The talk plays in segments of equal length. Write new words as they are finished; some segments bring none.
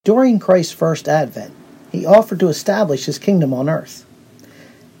During Christ's first advent, he offered to establish his kingdom on earth.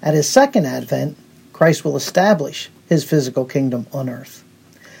 At his second advent, Christ will establish his physical kingdom on earth.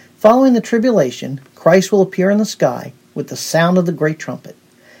 Following the tribulation, Christ will appear in the sky with the sound of the great trumpet.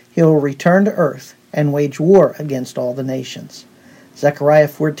 He will return to earth and wage war against all the nations. Zechariah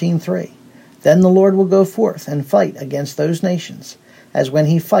 14:3. Then the Lord will go forth and fight against those nations, as when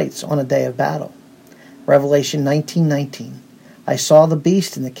he fights on a day of battle. Revelation 19:19. I saw the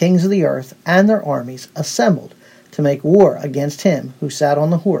beast and the kings of the earth and their armies assembled to make war against him who sat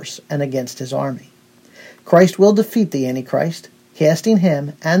on the horse and against his army. Christ will defeat the Antichrist, casting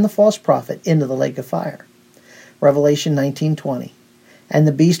him and the false prophet into the lake of fire. Revelation 19:20. And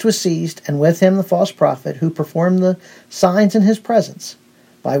the beast was seized, and with him the false prophet who performed the signs in his presence,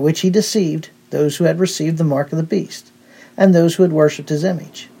 by which he deceived those who had received the mark of the beast, and those who had worshipped his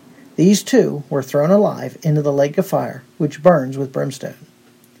image. These two were thrown alive into the lake of fire, which burns with brimstone.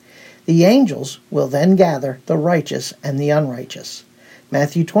 The angels will then gather the righteous and the unrighteous.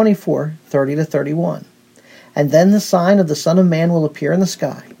 Matthew 24:30-31. And then the sign of the Son of Man will appear in the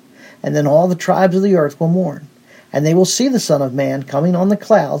sky, and then all the tribes of the earth will mourn, and they will see the Son of Man coming on the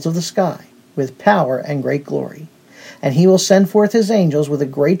clouds of the sky, with power and great glory. And he will send forth his angels with a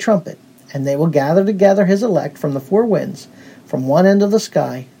great trumpet, and they will gather together his elect from the four winds, from one end of the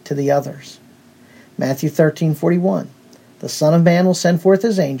sky to the others. Matthew 13:41. The Son of Man will send forth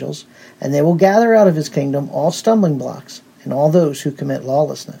his angels, and they will gather out of his kingdom all stumbling blocks and all those who commit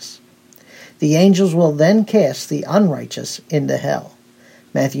lawlessness. The angels will then cast the unrighteous into hell.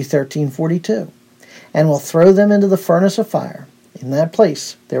 Matthew 13:42. And will throw them into the furnace of fire. In that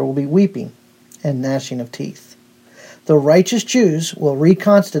place there will be weeping and gnashing of teeth. The righteous Jews will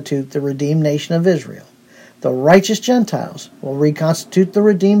reconstitute the redeemed nation of Israel. The righteous Gentiles will reconstitute the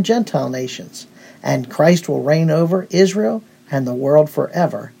redeemed Gentile nations, and Christ will reign over Israel and the world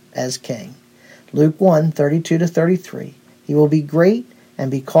forever as king. Luke 1:32-33. He will be great and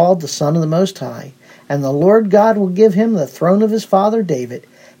be called the Son of the Most High, and the Lord God will give him the throne of his father David.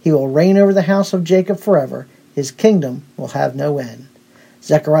 He will reign over the house of Jacob forever. His kingdom will have no end.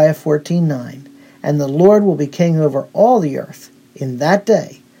 Zechariah 14:9. And the Lord will be king over all the earth. In that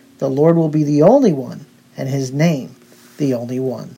day, the Lord will be the only one, and his name the only one.